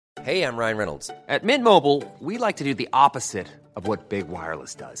Hey, I'm Ryan Reynolds. At Mint Mobile, we like to do the opposite of what Big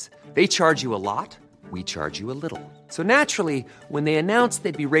Wireless does. They charge you a lot, we charge you a little. So naturally, when they announced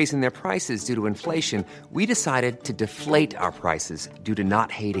they'd be raising their prices due to inflation, we decided to deflate our prices due to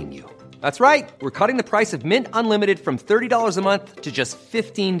not hating you. That's right. We're cutting the price of Mint Unlimited from $30 a month to just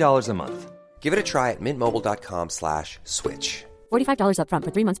 $15 a month. Give it a try at mintmobile.com/switch. $45 up front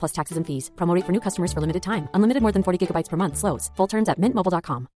for 3 months plus taxes and fees. Promo rate for new customers for limited time. Unlimited more than 40 gigabytes per month. Slows full terms at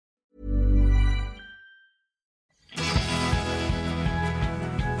mintmobile.com.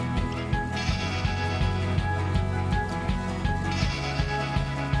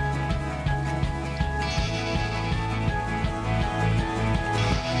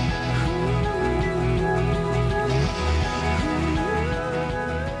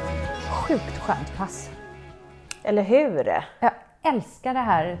 Sjukt skönt pass. Eller hur? Jag älskar det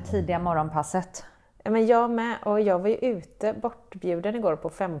här tidiga morgonpasset. Men jag med, och jag var ju ute bortbjuden igår på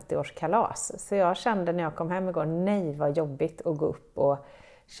 50-årskalas. Så jag kände när jag kom hem igår, nej vad jobbigt att gå upp och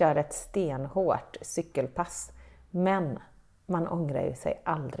köra ett stenhårt cykelpass. Men man ångrar ju sig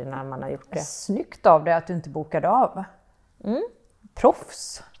aldrig när man har gjort det. Snyggt av dig att du inte bokade av.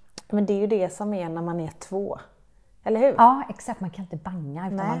 Proffs. Men det är ju det som är när man är två. Eller hur? Ja, exakt. Man kan inte banga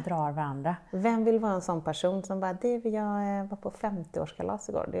utan man drar varandra. Vem vill vara en sån person som bara, jag var på 50-årskalas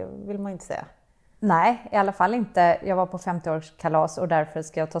igår. Det vill man inte säga. Nej, i alla fall inte. Jag var på 50-årskalas och därför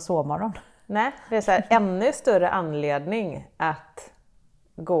ska jag ta sovmorgon. Nej, det är så här, ännu större anledning att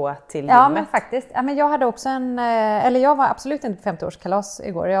gå till gymmet. Ja, men faktiskt. Ja, men jag hade också jag var absolut inte på 50-årskalas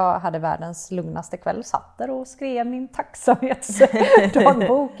igår. Jag hade världens lugnaste kväll. Satt där och skrev min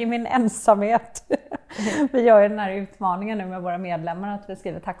tacksamhetsdagbok i min ensamhet. Vi gör ju den här utmaningen nu med våra medlemmar att vi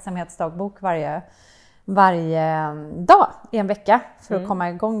skriver tacksamhetsdagbok varje dag i en vecka för att komma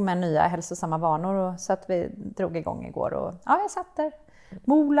igång med nya hälsosamma vanor. Och så att vi drog igång igår och jag satt där.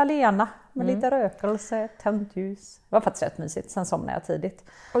 Mola Lena med lite rökelse, tänt ljus. Det var faktiskt rätt mysigt, sen somnade jag tidigt.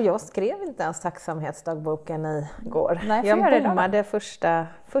 Och jag skrev inte ens tacksamhetsdagboken igår. Nej, jag bommade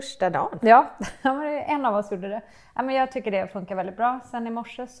första dagen. Ja, en av oss gjorde det. Ja, men jag tycker det funkar väldigt bra. Sen i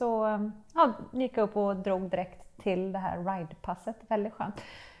morse så gick jag upp och drog direkt till det här ride-passet. Väldigt skönt.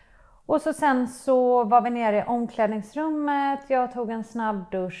 Och sen så var vi nere i omklädningsrummet. Jag tog en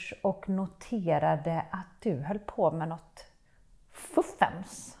snabb dusch och noterade att du höll på med något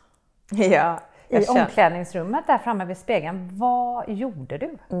fuffens. Ja, i omklädningsrummet där framme vid spegeln. Vad gjorde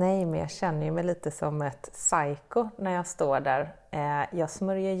du? Nej, men jag känner ju mig lite som ett psycho när jag står där. Jag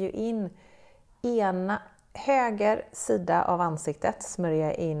smörjer ju in ena höger sida av ansiktet smörjer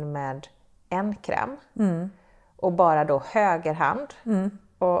jag in med en kräm. Och bara då höger hand.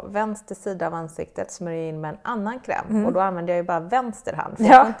 Och vänster sida av ansiktet smörjer jag in med en annan kräm. Och då använder jag ju bara vänster hand. För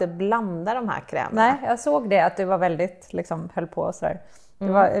jag får inte blanda de här krämerna. Nej, jag såg det att du var väldigt, höll på och sådär.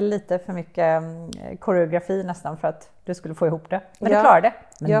 Det var lite för mycket koreografi nästan för att du skulle få ihop det. Men du klarade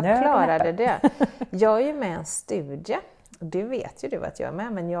det. Jag klarade det. Jag är ju med i en studie. Du vet ju du att jag är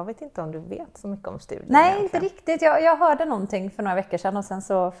med, men jag vet inte om du vet så mycket om studien. Nej, egentligen. inte riktigt. Jag hörde någonting för några veckor sedan och sen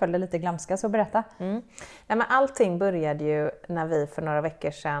så följde lite glömska, så berätta. Nej, men allting började ju när vi för några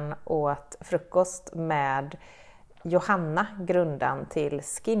veckor sedan åt frukost med Johanna, grundaren till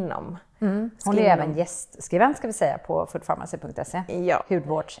Skinom. Hon är även gästskribent ska vi säga på foodpharmacy.se. Ja.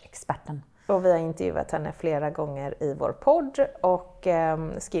 Hudvårdsexperten. Och vi har intervjuat henne flera gånger i vår podd och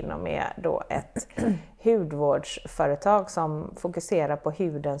Skinom är då ett hudvårdsföretag som fokuserar på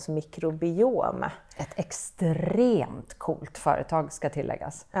hudens mikrobiom. Ett extremt coolt företag ska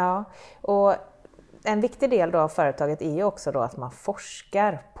tilläggas. Ja, och en viktig del då av företaget är ju också då att man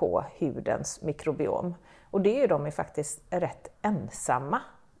forskar på hudens mikrobiom. Och det är ju de faktiskt rätt ensamma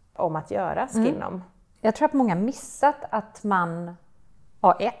om att göra, Skinom. Jag tror att många missat att man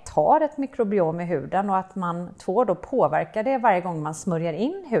har ett mikrobiom i huden och att man 2 då påverkar det varje gång man smörjer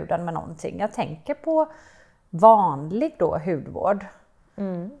in huden med någonting. Jag tänker på vanlig då hudvård.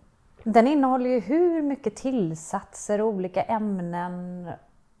 Den innehåller ju hur mycket tillsatser och olika ämnen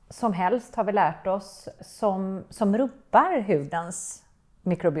som helst har vi lärt oss som rubbar hudens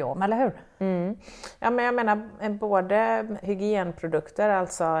mikrobiom, eller hur? Ja, men jag menar både hygienprodukter,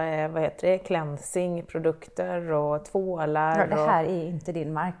 alltså cleansingprodukter och tvålar. Ja, det här är inte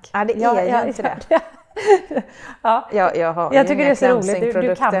din mark. Ja, det är ju inte det. Ja. Jag tycker det är så roligt.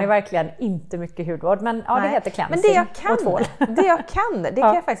 Du kan ju verkligen inte mycket hudvård, men det heter cleansing. Men det jag kan, det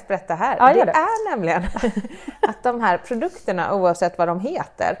kan jag faktiskt berätta här. Ja, det är nämligen att de här produkterna, oavsett vad de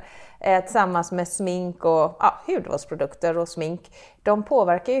heter, tillsammans med smink och hudvårdsprodukter och smink, de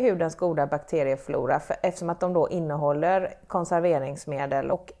påverkar ju hudens goda bakterieflora eftersom att de då innehåller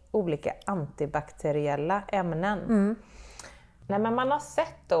konserveringsmedel och olika antibakteriella ämnen. Nej, men man har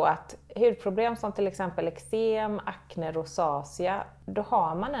sett då att hudproblem som till exempel eksem, akne, rosacea, då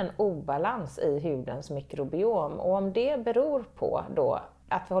har man en obalans i hudens mikrobiom. Och om det beror på då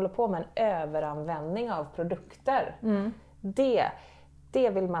att vi håller på med en överanvändning av produkter, det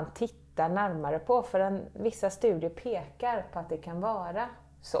vill man titta närmare på, för vissa studier pekar på att det kan vara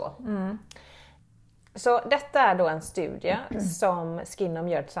så. Så detta är då en studie som Skinom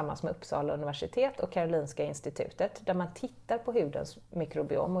gör tillsammans med Uppsala universitet och Karolinska institutet, där man tittar på hudens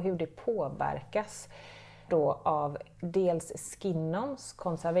mikrobiom och hur det påverkas då av dels Skinoms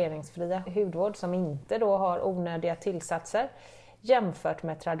konserveringsfria hudvård som inte då har onödiga tillsatser, jämfört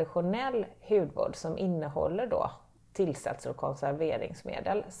med traditionell hudvård som innehåller då tillsatser och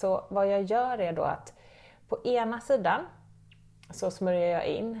konserveringsmedel. Så vad jag gör är då att på ena sidan så smörjer jag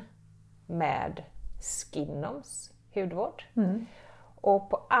in med Skinoms hudvård. Och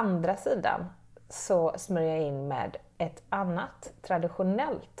på andra sidan så smörjer jag in med ett annat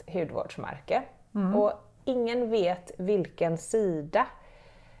traditionellt hudvårdsmärke. Och ingen vet vilken sida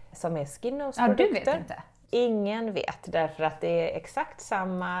som är Skinoms produkter. Du vet inte? Ingen vet, därför att det är exakt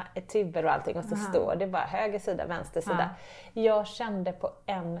samma tuber och allting och så står det bara höger sida, vänster sida. Jag kände på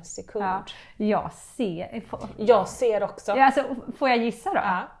en sekund. Jag ser också. Ja, alltså, får jag gissa då?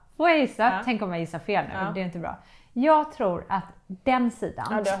 Får jag gissa? Ja. Tänk om jag gissar fel nu, det är inte bra. Jag tror att den sidan...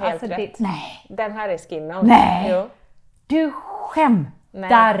 Ja, du har helt rätt. Nej. Den här är Skinom. Nej. Jo. Du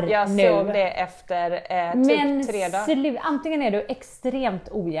skämtar jag nu. såg det efter typ 3 dagar. Antingen är du extremt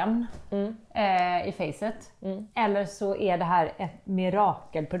ojämn i facet, eller så är det här ett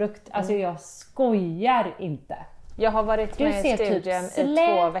mirakelprodukt. Alltså jag skojar inte. Jag har varit med i studien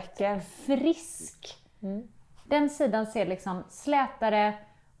i 2 veckor. Frisk. Den sidan ser liksom slätare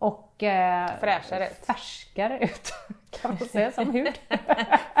och färskare ut, kan man säga, som hud.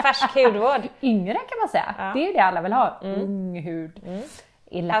 Färsk hudvård. Yngre kan man säga. Det är ju det alla vill ha. Ung hud.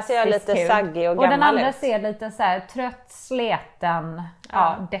 Här ser jag lite saggig och gammal ut. Och den andra ser lite så här trött, sleten,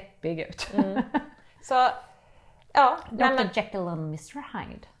 deppig ut. Så, ja. Dr. Jekyll och Mr.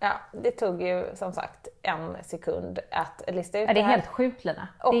 Hyde. Ja, det tog ju som sagt 1 sekund att lista ut det här. Det är helt sjukt, Lina.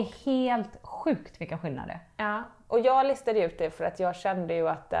 Det är helt sjukt vilka skillnader. Ja, och jag listade ut det för att jag kände ju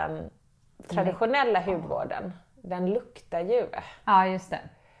att den traditionella hudvården, den luktar ju. Ja, just det.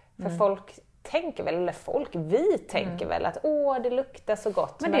 För folk tänker väl, eller vi tänker väl att det luktar så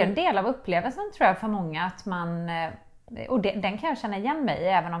gott. Men det är en del av upplevelsen, tror jag, för många, att man... Och den kan jag känna igen mig i,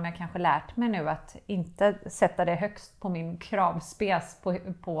 även om jag kanske lärt mig nu att inte sätta det högst på min kravspec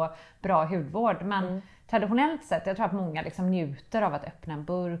på bra hudvård. Men traditionellt sett, jag tror att många liksom njuter av att öppna en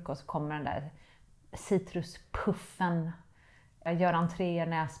burk och så kommer den där citruspuffen, gör entré i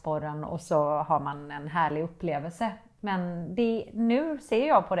näsborren och så har man en härlig upplevelse. Men nu ser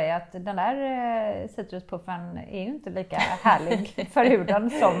jag på dig att den där citruspuffen är ju inte lika härlig för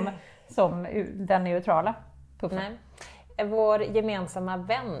huden som den neutrala puffen. Nej. Vår gemensamma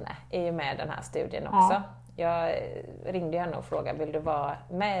vän är ju med i den här studien också. Jag ringde henne och frågade, vill du vara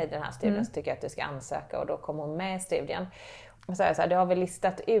med i den här studien, så tycker jag att du ska ansöka, och då kom hon med i studien. Och så här, det har vi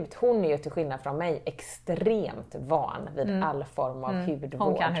listat ut, hon är ju till skillnad från mig extremt van vid all form av hudvård.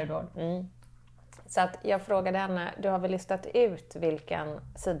 Hon kan hudvård. Så att jag frågade henne, du har väl listat ut vilken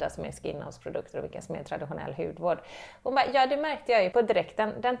sida som är Skinoms produkter och vilken som är traditionell hudvård? Hon bara, ja, det märkte jag ju på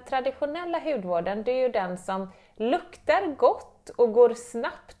direkten. Den traditionella hudvården, det är ju den som luktar gott och går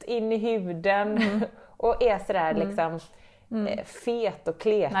snabbt in i huden och är sådär liksom fet och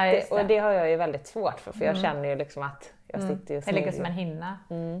kletig. Nej, och det har jag ju väldigt svårt för jag känner ju liksom att jag sitter och det ligger som en hinna.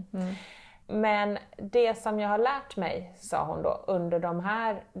 Men det som jag har lärt mig, sa hon då, under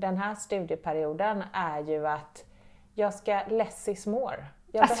den här studieperioden är ju att jag ska less is more.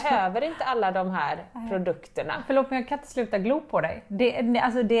 Jag behöver inte alla de här produkterna. Förlåt, men jag kan inte sluta glo på dig.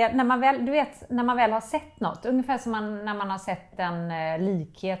 När man väl har sett något, ungefär som när man har sett en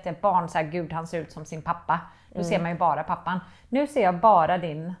likhet, ett barn, så här, gud, han ser ut som sin pappa. Då ser man ju bara pappan. Nu ser jag bara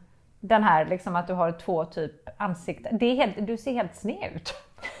den här liksom, att du har 2 typ ansikten. Du ser helt sned ut.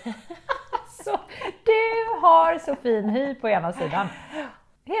 Så, du har så fin hy på ena sidan.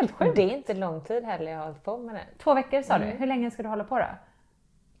 Helt sjukt. Det är inte lång tid heller jag har hållit på med det. 2 veckor sa du. Hur länge ska du hålla på då?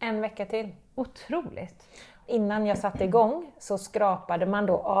 1 vecka till. Otroligt. Innan jag satte igång så skrapade man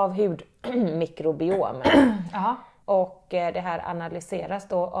då av hudmikrobiomen. Och det här analyseras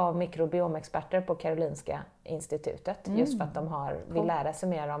då av mikrobiomexperter på Karolinska institutet. Just för att de vill lära sig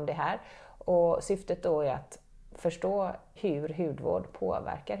mer om det här. Och syftet då är att förstå hur hudvård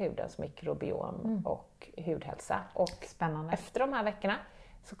påverkar hudens mikrobiom och hudhälsa. Och spännande. Efter de här veckorna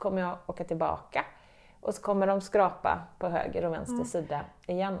så kommer jag åka tillbaka och så kommer de skrapa på höger och vänster sida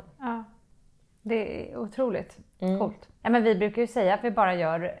igen. Det är otroligt coolt. Ja, men vi brukar ju säga att vi bara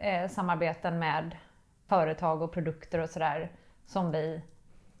gör samarbeten med företag och produkter och sådär som vi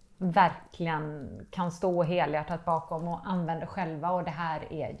verkligen kan stå helhjärtat bakom och använder själva, och det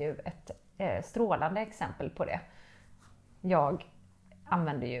här är ju ett strålande exempel på det. Jag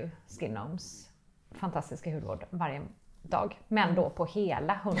använder ju Skinoms fantastiska hudvård varje dag, men då på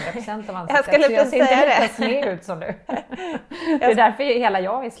hela 100% av ansiktet. Så jag ser inte lika sned ut som du. Det är därför hela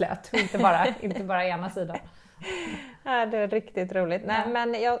jag är slät, inte bara ena sidan. Ja, det är riktigt roligt. Nej,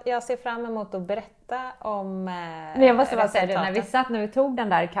 men jag ser fram emot att berätta om men jag måste bara säga det, när vi tog den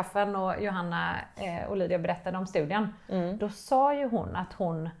där kaffen och Johanna och Lydia berättade om studien, då sa ju hon att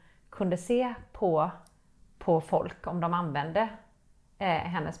hon kunde se på folk om de använde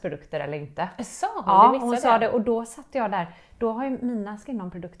hennes produkter eller inte. Hon sa det, och då satt jag där. Då har ju mina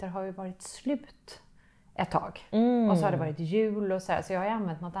Skinom-produkter har ju varit slut ett tag. Och så har det varit jul och så jag har ju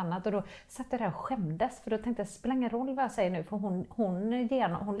använt något annat, och då satt jag där och skämdes, för då tänkte jag, det spelar ingen roll vad jag säger nu, för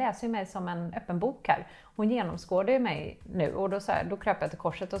hon läser ju mig som en öppen bok här. Hon genomskådar ju mig nu, och då kröp jag till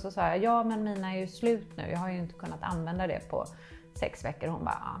korset och så sa jag, ja men mina är ju slut nu, jag har ju inte kunnat använda det på 6 veckor. Hon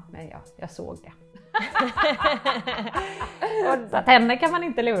bara, ja men jag såg det. Så att henne kan man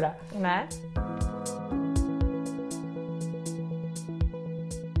inte lura. Nej.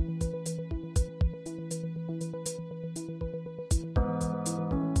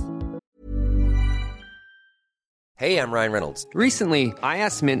 Hey, I'm Ryan Reynolds. Recently, I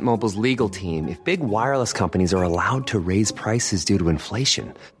asked Mint Mobile's legal team if big wireless companies are allowed to raise prices due to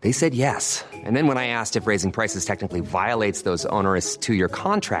inflation. They said yes. And then when I asked if raising prices technically violates those onerous 2-year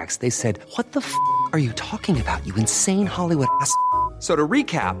contracts, they said, what the f*** are you talking about, you insane Hollywood ass? So to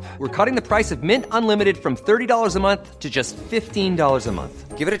recap, we're cutting the price of Mint Unlimited from $30 a month to just $15 a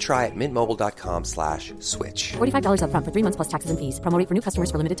month. Give it a try at mintmobile.com/switch. $45 up front for 3 months plus taxes and fees. Promo rate for new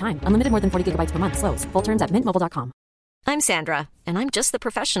customers for limited time. Unlimited more than 40 gigabytes per month slows. Full terms at mintmobile.com. I'm Sandra, and I'm just the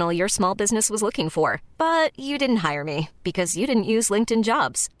professional your small business was looking for. But you didn't hire me because you didn't use LinkedIn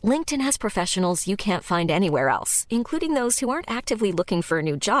Jobs. LinkedIn has professionals you can't find anywhere else, including those who aren't actively looking for a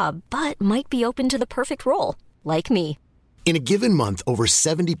new job, but might be open to the perfect role, like me. In a given month, over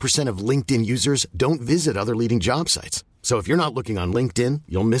 70% of LinkedIn users don't visit other leading job sites. So if you're not looking on LinkedIn,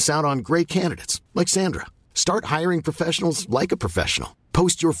 you'll miss out on great candidates like Sandra. Start hiring professionals like a professional.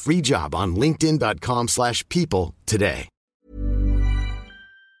 Post your free job on linkedin.com/people today.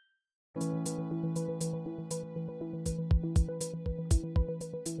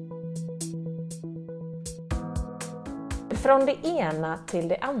 Från det ena till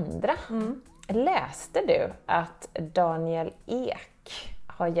det andra. Läste du att Daniel Ek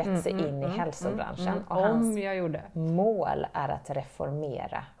har gett sig in i hälsobranschen? Och hans jag gjorde. mål är att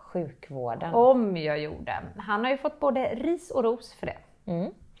reformera sjukvården. Om jag gjorde. Han har ju fått både ris och ros för det.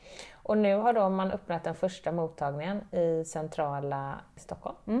 Och nu har man öppnat den första mottagningen i centrala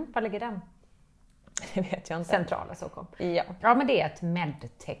Stockholm. Var ligger den? Det vet jag inte. Centrala Stockholm. Ja, men det är ett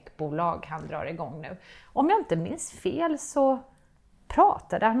medtech-bolag han drar igång nu. Om jag inte minns fel så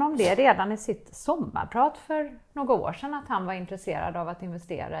pratade han om det redan i sitt sommarprat för några år sedan, att han var intresserad av att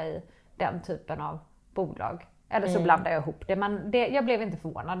investera i den typen av bolag. Eller så blandar jag ihop det, men jag blev inte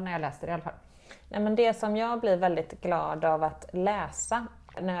förvånad när jag läste det i alla fall. Nej, men det som jag blir väldigt glad av att läsa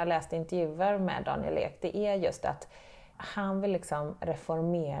när jag läste intervjuer med Daniel Ek, det är just att han vill liksom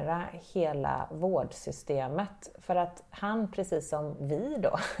reformera hela vårdsystemet. För att han, precis som vi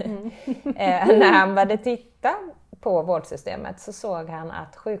då, när han började titta på vårdsystemet så såg han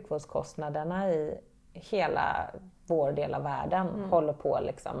att sjukvårdskostnaderna i hela vår del av världen håller på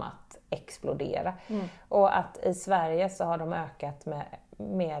liksom att explodera. Och att i Sverige så har de ökat med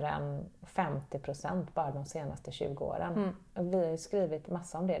mer än 50% bara de senaste 20 åren. Och vi har ju skrivit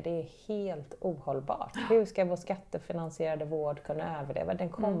massa om det. Det är helt ohållbart. Hur ska vår skattefinansierade vård kunna överleva? Den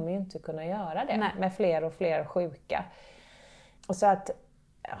kommer ju inte kunna göra det med fler och fler sjuka. Och så att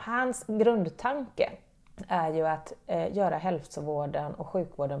hans grundtanke är ju att göra hälsovården och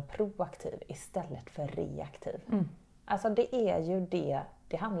sjukvården proaktiv istället för reaktiv. Alltså det är ju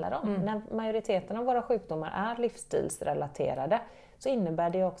det handlar om. När majoriteten av våra sjukdomar är livsstilsrelaterade så innebär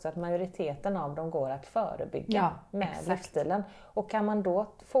det också att majoriteten av dem går att förebygga med livsstilen. Och kan man då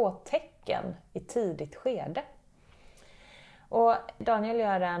få tecken i tidigt skede. Och Daniel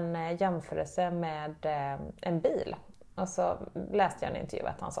gör en jämförelse med en bil. Och så läste jag en intervju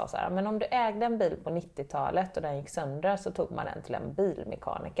att han sa så här, men om du ägde en bil på 90-talet och den gick sönder så tog man den till en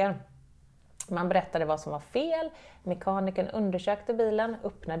bilmekaniker. Man berättade vad som var fel, mekanikern undersökte bilen,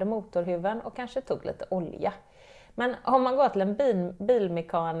 öppnade motorhuven och kanske tog lite olja. Men om man går till en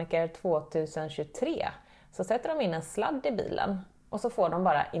bilmekaniker 2023 så sätter de in en sladd i bilen Och så får de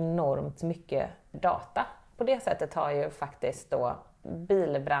bara enormt mycket data. På det sättet har ju faktiskt då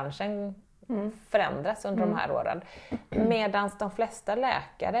bilbranschen förändrats under de här åren. Medan de flesta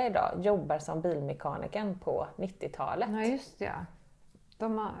läkare idag jobbar som bilmekanikern på 90-talet. Ja, just det. Ja.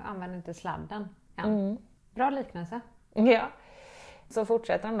 De använder inte sladden. Ja. Bra liknelse. Ja. Så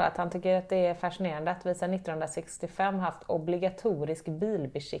fortsätter han då att han tycker att det är fascinerande att vi sedan 1965 haft obligatorisk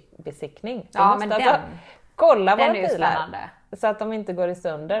bilbesiktning. Ja, men den... Kolla våra Den är ju bilar spännande. så att de inte går i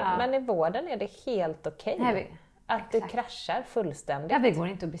sönder. Ja. Men i vården är det helt okej Nej, att det kraschar fullständigt. Ja, vi går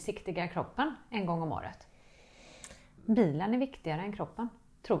inte att besiktiga kroppen en gång om året. Bilen är viktigare än kroppen,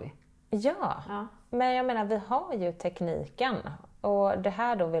 tror vi. Ja, men jag menar vi har ju tekniken. Och det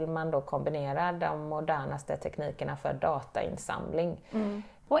här då vill man då kombinera de modernaste teknikerna för datainsamling.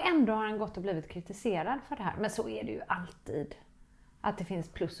 Och ändå har han gått och blivit kritiserad för det här. Men så är det ju alltid. Att det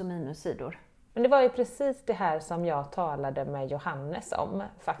finns plus- och minussidor. Men det var ju precis det här som jag talade med Johannes om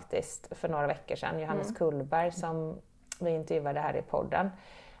faktiskt för några veckor sedan. Johannes Kullberg som vi intervjuade här i podden.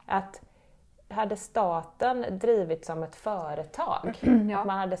 Att hade staten drivit som ett företag, att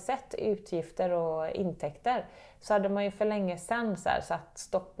man hade sett utgifter och intäkter, så hade man ju för länge sedan satt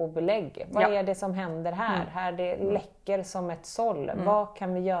stopp och belägg. Vad är det som händer här? Här det läcker som ett såll. Vad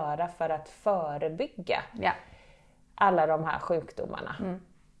kan vi göra för att förebygga alla de här sjukdomarna?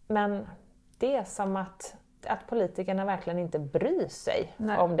 Men det är som att politikerna verkligen inte bryr sig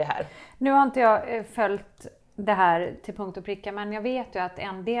om det här. Nu har inte jag följt det här till punkt och pricka, men jag vet ju att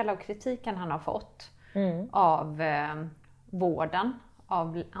en del av kritiken han har fått av vården,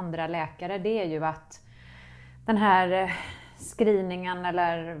 av andra läkare, det är ju att den här screeningen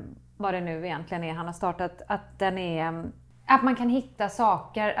eller vad det nu egentligen är han har startat, att den är att man kan hitta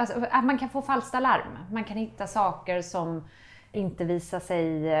saker, alltså att man kan få falskt alarm. Man kan hitta saker som inte visar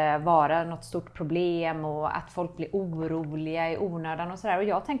sig vara något stort problem och att folk blir oroliga i onödan och sådär. Och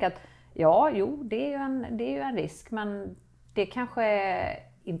jag tänker att det är ju en risk, men det kanske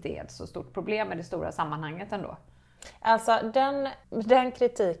inte är ett så stort problem i det stora sammanhanget ändå. Alltså den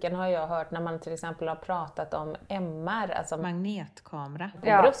kritiken har jag hört när man till exempel har pratat om MR, alltså magnetkamera på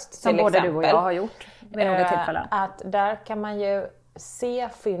bröst som till både exempel. du och jag har gjort vid några tillfällen. Att där kan man ju se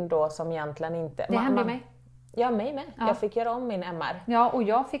fynd då som egentligen inte... Det hände mig. Ja, mig med. Ja. Jag fick göra om min MR. Ja, och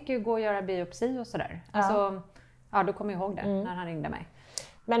jag fick ju gå och göra biopsi och sådär. Alltså, du kommer ihåg det när han ringde mig.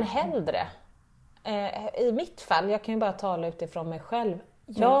 Men hellre, i mitt fall, jag kan ju bara tala utifrån mig själv.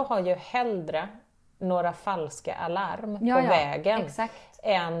 Jag har ju hellre några falska alarm på vägen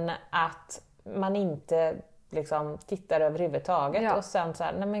än att man inte liksom tittar överhuvudtaget och sen så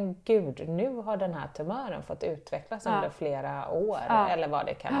här, nej men gud, nu har den här tumören fått utvecklas under flera år eller vad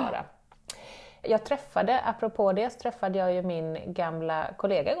det kan vara. Jag apropå det, så träffade jag ju min gamla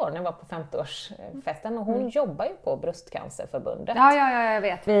kollega igår när jag var på 50-årsfesten och hon jobbar ju på Bröstcancerförbundet. Ja, jag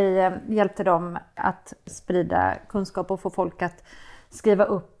vet. Vi hjälpte dem att sprida kunskap och få folk att skriva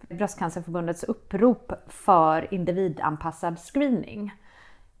upp Bröstcancerförbundets upprop för individanpassad screening.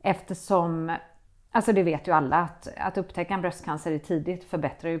 Eftersom, alltså det vet ju alla, att upptäcka en bröstcancer tidigt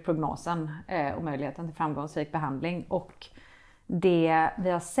förbättrar ju prognosen och möjligheten till framgångsrik behandling. Och det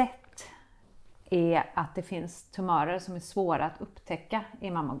vi har sett är att det finns tumörer som är svåra att upptäcka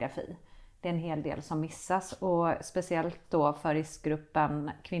i mammografi. Det är en hel del som missas och speciellt då för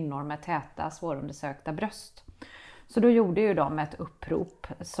riskgruppen kvinnor med täta svårundersökta bröst. Så då gjorde ju de ett upprop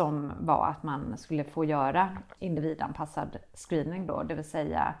som var att man skulle få göra individanpassad screening då, det vill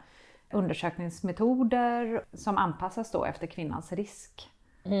säga undersökningsmetoder som anpassas då efter kvinnans risk.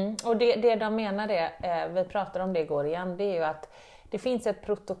 Och det de menar vi pratade om det igår igen, det är ju att det finns ett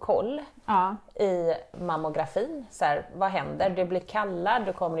protokoll i mammografin. Så här, vad händer? Du blir kallad,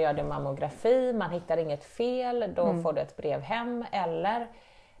 du kommer att göra din mammografi, man hittar inget fel, då får du ett brev hem. Eller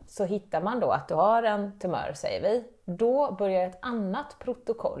så hittar man då att du har en tumör, säger vi. Då börjar ett annat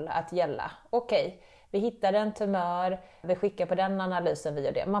protokoll att gälla. Okej, vi hittade en tumör, vi skickar på den analysen, vi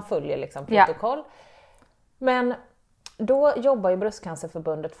gör det. Man följer liksom protokoll. Men då jobbar ju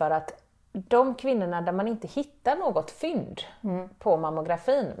Bröstcancerförbundet för att de kvinnorna där man inte hittar något fynd på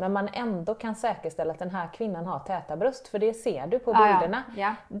mammografin, men man ändå kan säkerställa att den här kvinnan har täta bröst, för det ser du på bilderna.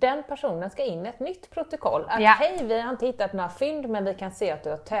 Den personen ska in ett nytt protokoll. Att hej, vi har inte hittat några fynd, men vi kan se att du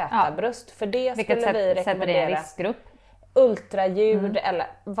har täta bröst. För det skulle vi rekommendera ultraljud eller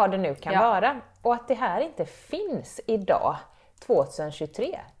vad det nu kan vara. Och att det här inte finns idag,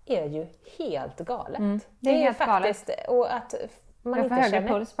 2023, är ju helt galet. Det är helt faktiskt galet. Och att man inte högre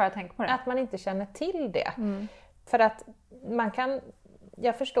puls bara tänka på det. Att man inte känner till det. För att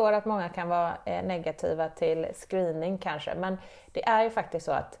jag förstår att många kan vara negativa till screening kanske, men det är ju faktiskt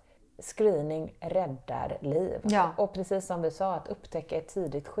så att screening räddar liv. Ja. Och precis som vi sa, att upptäcka i ett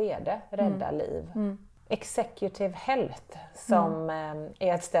tidigt skede räddar liv. Executive Health som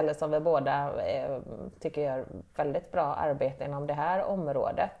är ett ställe som vi båda tycker gör väldigt bra arbete inom det här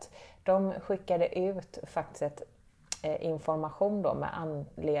området. De skickade ut faktiskt information då med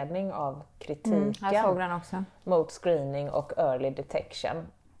anledning av kritiken jag såg den också. mot screening och early detection.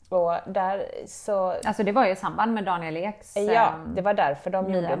 Och där så... Alltså det var ju i samband med Daniel Eks Ja, det var därför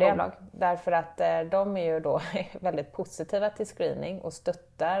de gjorde det. bolag. Därför att de är ju då väldigt positiva till screening och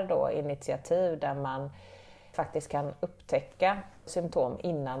stöttar då initiativ där man faktiskt kan upptäcka symptom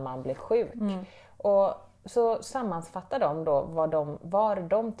innan man blir sjuk. Och så sammanfattar de då var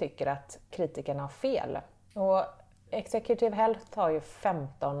de tycker att kritikerna har fel. Och Executive Health har ju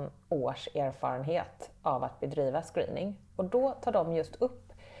 15 års erfarenhet av att bedriva screening. Och då tar de just upp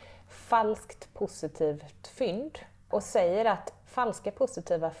falskt positivt fynd och säger att falska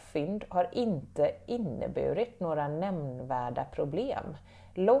positiva fynd har inte inneburit några nämnvärda problem.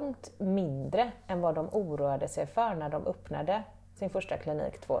 Långt mindre än vad de oroade sig för när de öppnade sin första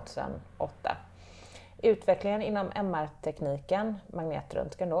klinik 2008. Utvecklingen inom MR-tekniken,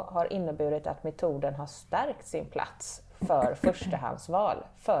 magnetröntgen då, har inneburit att metoden har stärkt sin plats för förstahandsval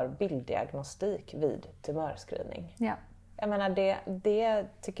för bilddiagnostik vid tumörscreening. Ja. Jag menar det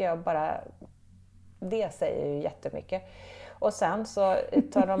tycker jag bara, det säger ju jättemycket. Och sen så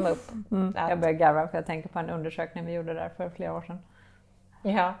tar de upp att... Jag börjar garva för jag tänker på en undersökning vi gjorde där för flera år sedan.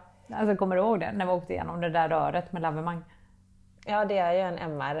 Ja. Alltså kommer du ihåg det? När vi åkte igenom det där röret med lavemang. Ja, det är ju en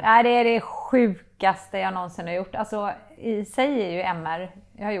MR. Ja, det är det sjukaste jag någonsin har gjort. Alltså i sig är ju MR,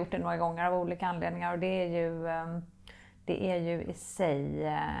 jag har gjort det några gånger av olika anledningar och det är ju i sig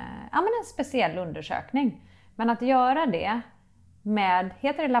men en speciell undersökning. Men att göra det med,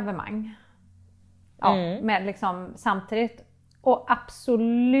 heter det lavemang? Ja, med liksom samtidigt och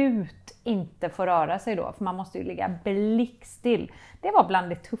absolut inte få röra sig då, för man måste ju ligga blickstill. Det var bland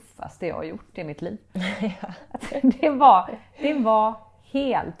det tuffaste jag har gjort i mitt liv. Det var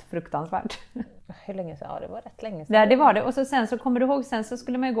helt fruktansvärt. Hur länge sedan? Ja, det var rätt länge sedan. Ja, det var det. Och så sen så kommer du ihåg, sen så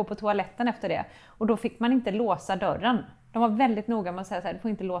skulle man ju gå på toaletten efter det. Och då fick man inte låsa dörren. De var väldigt noga med att säga så här, du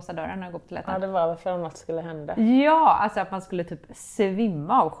får inte låsa dörren när du går på toaletten. Ja, det var för att något skulle hända. Ja, alltså att man skulle typ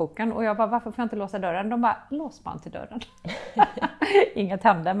svimma av chocken. Och jag bara, varför får jag inte låsa dörren? De bara, lås bara till dörren. Inget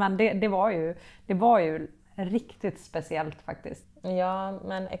hände, men det var ju riktigt speciellt faktiskt. Ja,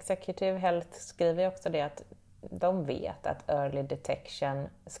 men Executive Health skriver ju också det att de vet att early detection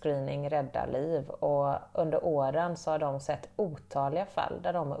screening räddar liv, och under åren så har de sett otaliga fall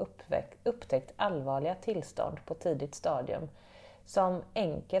där de har upptäckt allvarliga tillstånd på tidigt stadium som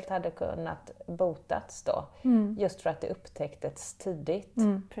enkelt hade kunnat botats då, just för att det upptäcktes tidigt.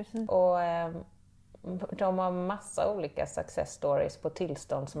 Precis. Och de har massa olika success stories på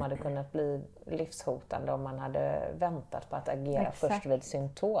tillstånd som hade kunnat bli livshotande om man hade väntat på att agera först vid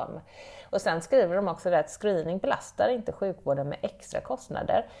symptom. Och sen skriver de också att screening belastar inte sjukvården med extra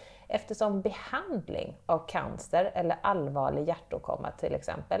kostnader eftersom behandling av cancer eller allvarlig hjärtåkomma till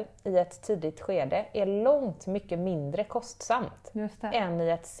exempel i ett tidigt skede är långt mycket mindre kostsamt än i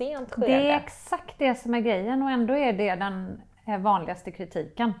ett sent skede. Det är exakt det som är grejen, och ändå är det den vanligaste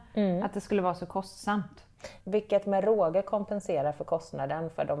kritiken, att det skulle vara så kostsamt. Vilket med råge kompenserar för kostnaden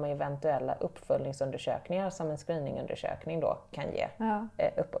för de eventuella uppföljningsundersökningar som en screeningundersökning då kan ge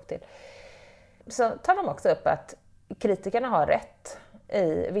upphov till. Så tar de också upp att kritikerna har rätt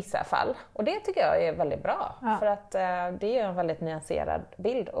i vissa fall, och det tycker jag är väldigt bra, för att det är en väldigt nyanserad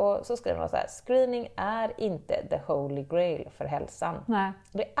bild. Och så skriver de så här: screening är inte the holy grail för hälsan. Nej.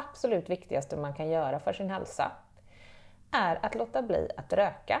 Det absolut viktigaste man kan göra för sin hälsa är att låta bli att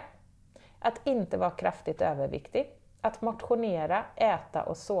röka, att inte vara kraftigt överviktig, att motionera, äta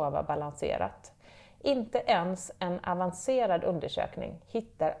och sova balanserat. Inte ens en avancerad undersökning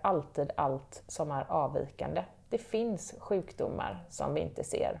hittar alltid allt som är avvikande. Det finns sjukdomar som vi inte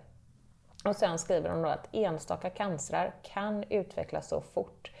ser. Och sen skriver de då att enstaka cancrar kan utvecklas så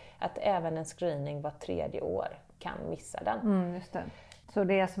fort att även en screening var 3:e år kan missa den. Just det. Så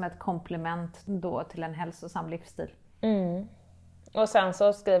det är som ett komplement då till en hälsosam livsstil. Och sen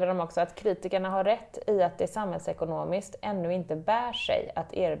så skriver de också att kritikerna har rätt i att det samhällsekonomiskt ännu inte bär sig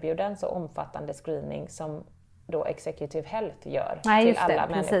att erbjuda en så omfattande screening som då Executive Health gör till alla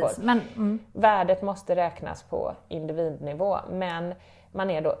människor. Men, Värdet måste räknas på individnivå, men man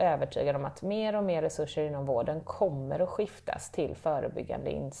är då övertygad om att mer och mer resurser inom vården kommer att skiftas till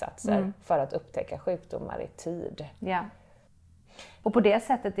förebyggande insatser för att upptäcka sjukdomar i tid. Ja. Och på det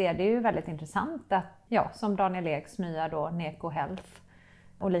sättet är det ju väldigt intressant att, som Daniel Eks nya då, Neco Health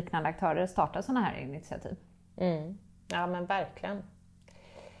och liknande aktörer startar sådana här initiativ. Ja, men verkligen.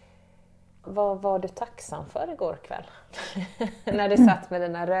 Vad var du tacksam för igår kväll? När du satt med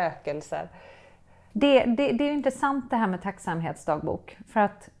dina rökelser. Det är ju intressant det här med tacksamhetsdagbok. För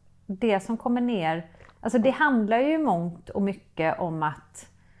att det som kommer ner, alltså det handlar ju mångt och mycket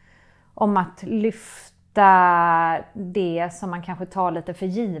om att lyfta det som man kanske tar lite för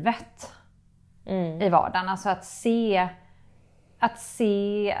givet i vardagen. Alltså att se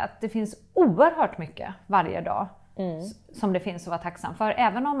att det finns oerhört mycket varje dag som det finns att vara tacksam för.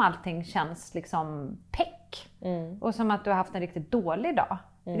 Även om allting känns liksom peck. Och som att du har haft en riktigt dålig dag.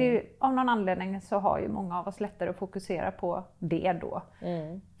 Det är ju, av någon anledning så har ju många av oss lättare att fokusera på det då.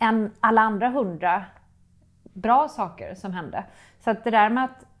 Än alla andra 100 bra saker som hände. Så att det där med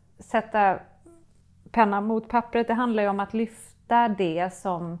att sätta pennan mot pappret, det handlar ju om att lyfta det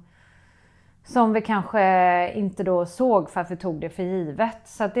som vi kanske inte då såg för att vi tog det för givet.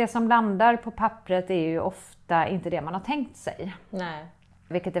 Så att det som landar på pappret är ju ofta inte det man har tänkt sig. Nej.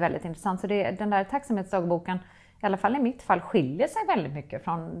 Vilket är väldigt intressant. Så den där tacksamhetsdagboken, i alla fall i mitt fall, skiljer sig väldigt mycket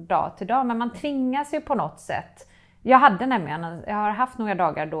från dag till dag. Men man tvingas ju på något sätt. Jag har haft några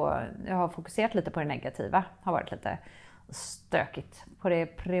dagar då jag har fokuserat lite på det negativa. Har varit lite stökigt på det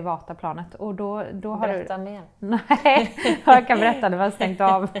privata planet. Och då har Berätta mer. Nej, jag kan berätta. Det var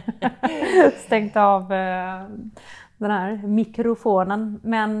stängt av den här mikrofonen.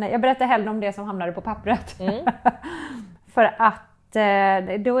 Men jag berättar hellre om det som hamnade på pappret. För att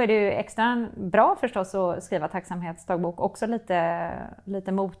då är det ju extra bra förstås att skriva tacksamhetsdagbok. Också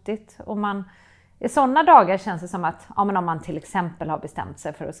lite motigt. Och i sådana dagar känns det som att men om man till exempel har bestämt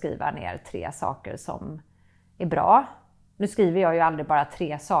sig för att skriva ner 3 saker som är bra. Nu skriver jag ju aldrig bara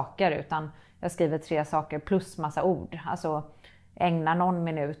 3 saker, utan jag skriver 3 saker plus massa ord. Alltså ägna någon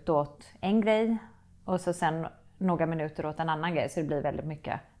minut åt en grej och så sen några minuter åt en annan grej. Så det blir väldigt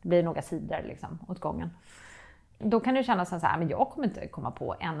mycket, det blir några sidor liksom åt gången. Då kan det kännas så här, men jag kommer inte komma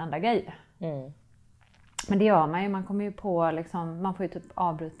på en enda grej. Men det gör man ju, man kommer ju på liksom, man får ju typ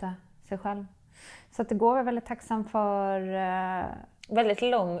avbryta sig själv. Så att det går jag väldigt tacksam för. Väldigt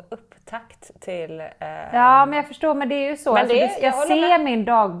lång upptakt till... Ja, men jag förstår, men det är ju så. Men alltså, det, du ska se min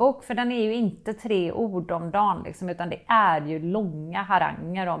dagbok, för den är ju inte 3 ord om dagen liksom, utan det är ju långa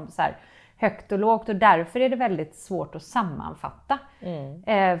haranger om så här högt och lågt, och därför är det väldigt svårt att sammanfatta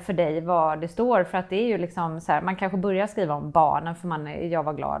för dig vad det står. För att det är ju liksom så här, man kanske börjar skriva om barnen, för jag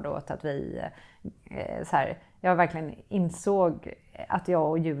var glad åt att vi så här, jag verkligen insåg att jag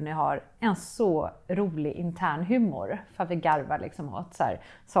och Juni har en så rolig intern humor, för att vi garvar liksom åt så här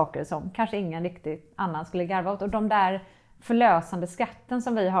saker som kanske ingen riktigt annan skulle garva åt. Och de där förlösande skratten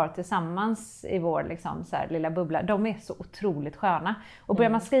som vi har tillsammans i vår liksom så här lilla bubbla, de är så otroligt sköna. Och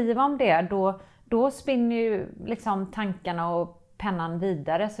börjar man skriva om det, då spinner ju liksom tankarna och pennan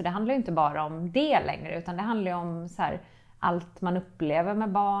vidare. Så det handlar ju inte bara om det längre, utan det handlar ju om så här allt man upplever med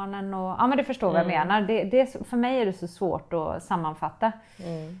barnen. Och, ja, men du förstår vad jag menar. För mig är det så svårt att sammanfatta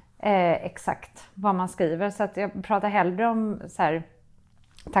exakt vad man skriver. Så att jag pratar hellre om så här,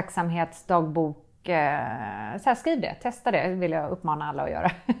 tacksamhetsdagbok. Så här, skriv det, testa det, vill jag uppmana alla att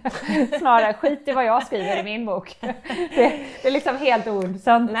göra. Snarare skit i vad jag skriver i min bok. Det är liksom helt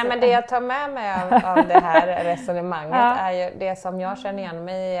ointressant. Nej, men det jag tar med mig av det här resonemanget är ju det som jag känner igen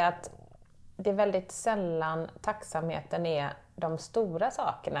mig i, att det är väldigt sällan tacksamheten är de stora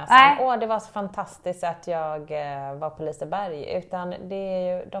sakerna. Som, det var så fantastiskt att jag var på Liseberg. Utan det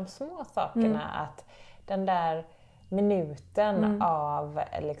är ju de små sakerna, att den där minuten av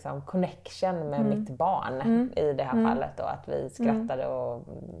liksom connection med mitt barn i det här fallet då, att vi skrattade och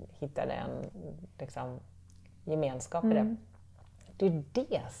hittade en liksom gemenskap i det. Det är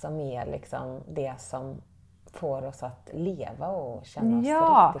det som är liksom det som får oss att leva och känna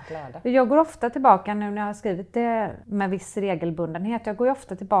oss riktigt glada. Jag går ofta tillbaka nu när jag har skrivit det med viss regelbundenhet. Jag går ju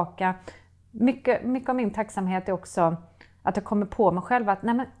ofta tillbaka. Mycket av min tacksamhet är också att jag kommer på mig själv att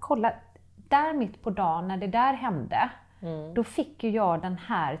nej men kolla, där mitt på dagen när det där hände, då fick ju jag den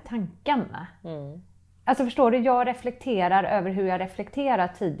här tanken. Alltså förstår du, jag reflekterar över hur jag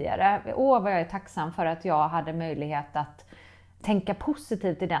reflekterat tidigare. Vad jag är tacksam för att jag hade möjlighet att tänka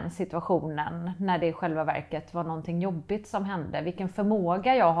positivt i den situationen när det i själva verket var någonting jobbigt som hände. Vilken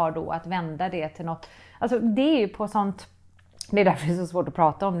förmåga jag har då att vända det till något. Alltså det är ju på sånt, det är därför det är så svårt att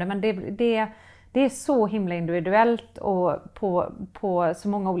prata om det, men det är så himla individuellt och på så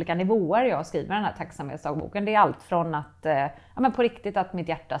många olika nivåer jag skriver den här tacksamhetsdagboken. Det är allt från att, men på riktigt att mitt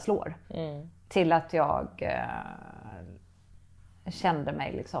hjärta slår till att jag kände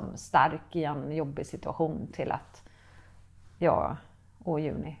mig liksom stark i en jobbig situation, till att jag och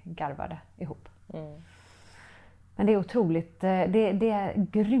Juni garvade ihop. Men det är otroligt, det är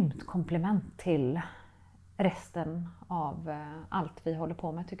grymt komplement till resten av allt vi håller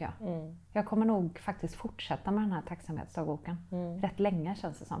på med, tycker jag. Jag kommer nog faktiskt fortsätta med den här tacksamhetsdagboken. Rätt länge,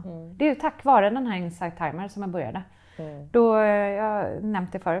 känns det som. Det är ju tack vare den här Insight Timer som jag började. Då, jag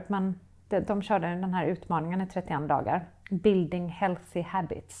nämnt det förut, men de körde den här utmaningen i 31 dagar. Building healthy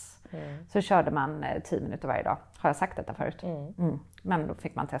habits. Så körde man 10 minuter varje dag. Har jag sagt detta förut? Men då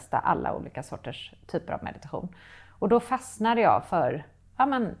fick man testa alla olika sorters typer av meditation. Och då fastnade jag för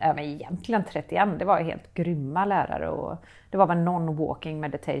egentligen 31. Det var ju helt grymma lärare. Och det var väl non-walking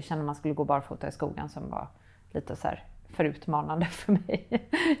meditation när man skulle gå barfota i skogen som var lite så här för utmanande för mig.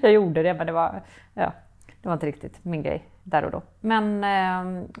 Jag gjorde det, men det var inte riktigt min grej där och då. Men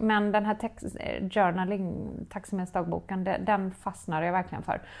den här journaling, tacksamhetsdagboken, den fastnade jag verkligen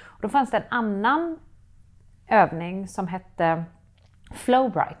för. Och då fanns det en annan övning som hette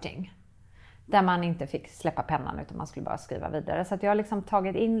flow writing. Där man inte fick släppa pennan utan man skulle bara skriva vidare. Så att jag har liksom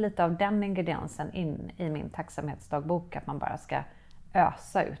tagit in lite av den ingrediensen in i min tacksamhetsdagbok. Att man bara ska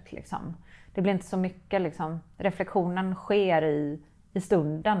ösa ut liksom. Det blir inte så mycket liksom. Reflektionen sker i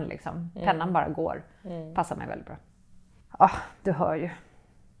stunden liksom. Pennan bara går. Passar mig väldigt bra. Du hör ju.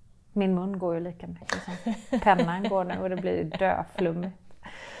 Min mun går ju lika mycket som pennan går nu och det blir döflummigt.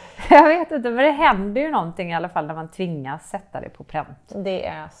 Jag vet inte, men det händer ju någonting i alla fall när man tvingas sätta det på pränt. Det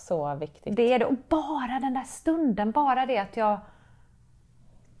är så viktigt. Det är det, och bara den där stunden, bara det att jag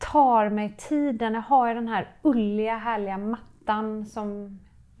tar mig tiden. Jag har ju den här ulliga, härliga mattan som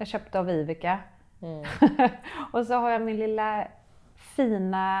jag köpte av Vivica. Och så har jag min lilla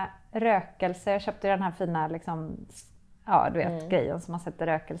fina rökelse. Jag köpte den här fina liksom, grejen som man sätter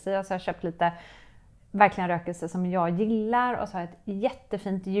rökelse i. Och så har jag köpt lite verkligen rökelse som jag gillar och så har jag ett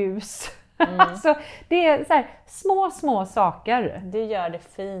jättefint ljus. Alltså, det är så här, små saker. Du gör det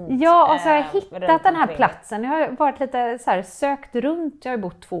fint. Ja, och så har jag hittat den här platsen. Jag har varit lite så här, sökt runt. Jag har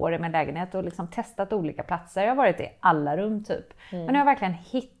bott 2 år i min lägenhet och liksom testat olika platser. Jag har varit i alla rum typ. Men jag har verkligen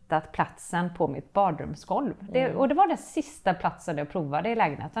hittat platsen på mitt badrumsgolv. Och det var den sista platsen jag provade i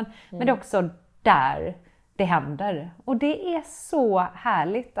lägenheten. Men det är också där det händer. Och det är så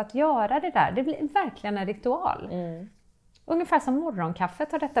härligt att göra det där. Det blir verkligen en ritual. Ungefär som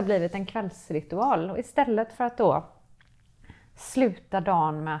morgonkaffet har detta blivit en kvällsritual. Och istället för att då sluta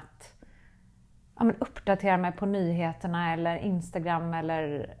dagen med att uppdatera mig på nyheterna eller Instagram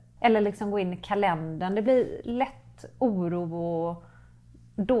eller liksom gå in i kalendern. Det blir lätt oro och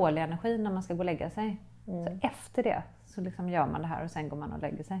dålig energi när man ska gå och lägga sig. Så efter det så liksom gör man det här och sen går man och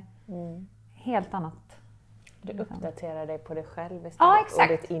lägger sig. Helt annat. Du uppdaterar dig på dig själv istället. Ja,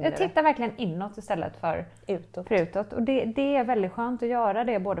 exakt. Jag tittar verkligen inåt istället för utåt. Och det är väldigt skönt att göra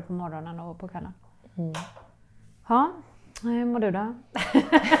det både på morgonen och på kvällen. Ja, hur mår du då?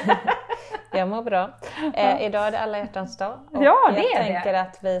 Jag mår bra. Idag är det alla hjärtans dag. Och ja, det jag är tänker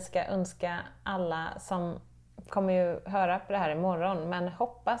att vi ska önska alla som kommer ju höra på det här imorgon. Men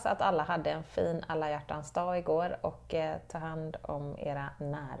hoppas att alla hade en fin alla hjärtans dag igår. Och ta hand om era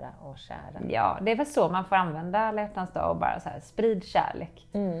nära och kära. Ja, det är väl så man får använda alla hjärtans dag och bara så här, sprid kärlek.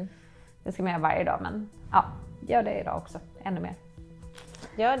 Det ska man göra varje dag, men ja, gör det idag också. Ännu mer.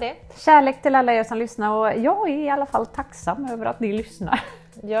 Gör det. Kärlek till alla er som lyssnar och jag är i alla fall tacksam över att ni lyssnar.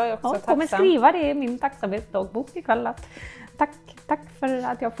 Jag är också tacksam. Jag kommer skriva det i min tacksamhetsdagbok ikväll. Tack för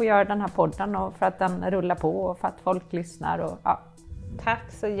att jag får göra den här podden och för att den rullar på och för att folk lyssnar. Och, ja.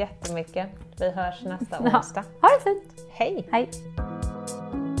 Tack så jättemycket. Vi hörs nästa onsdag. Ha det fint. Hej. Hej.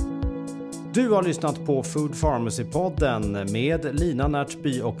 Du har lyssnat på Food Pharmacy-podden med Lina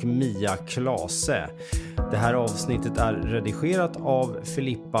Närtby och Mia Klase. Det här avsnittet är redigerat av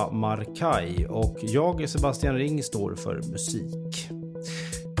Filippa Markaj och jag, Sebastian Ring, står för musik.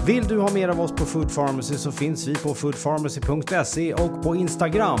 Vill du ha mer av oss på Food Pharmacy så finns vi på foodpharmacy.se och på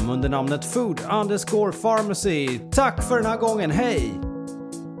Instagram under namnet food_pharmacy. Tack för den här gången, hej!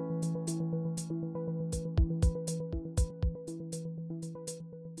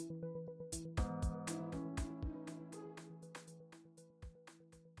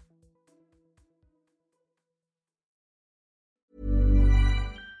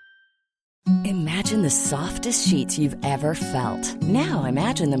 Imagine the softest sheets you've ever felt. Now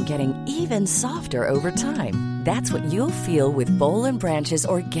imagine them getting even softer over time. That's what you'll feel with Boll & Branch's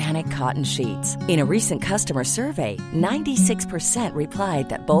organic cotton sheets. In a recent customer survey, 96% replied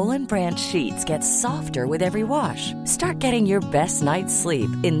that Boll & Branch sheets get softer with every wash. Start getting your best night's sleep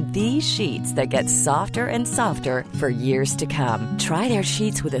in these sheets that get softer and softer for years to come. Try their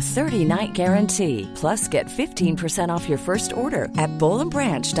sheets with a 30-night guarantee. Plus, get 15% off your first order at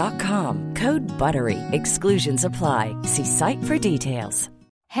bollandbranch.com. Code BUTTERY. Exclusions apply. See site for details.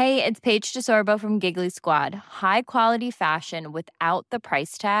 Hey, it's Paige DeSorbo from Giggly Squad. High quality fashion without the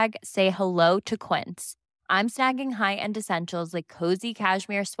price tag. Say hello to Quince. I'm snagging high-end essentials like cozy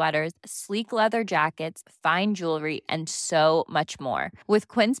cashmere sweaters, sleek leather jackets, fine jewelry, and so much more. With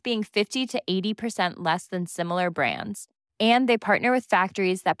Quince being 50 to 80% less than similar brands. And they partner with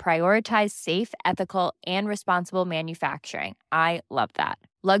factories that prioritize safe, ethical, and responsible manufacturing. I love that.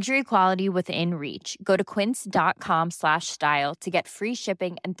 Luxury quality within reach. Go to quince.com/style to get free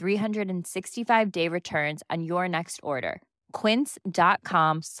shipping and 365-day returns on your next order.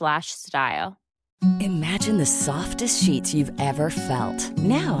 Quince.com/style. Imagine the softest sheets you've ever felt.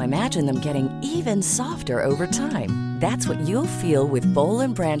 Now imagine them getting even softer over time. That's what you'll feel with Boll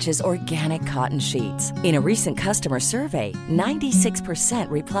 & Branch's organic cotton sheets. In a recent customer survey, 96%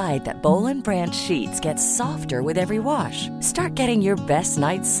 replied that Boll & Branch sheets get softer with every wash. Start getting your best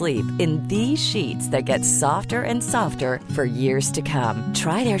night's sleep in these sheets that get softer and softer for years to come.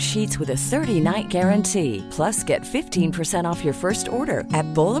 Try their sheets with a 30-night guarantee. Plus, get 15% off your first order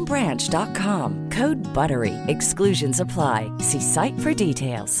at bollandbranch.com. Code BUTTERY. Exclusions apply. See site for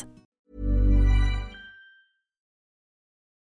details.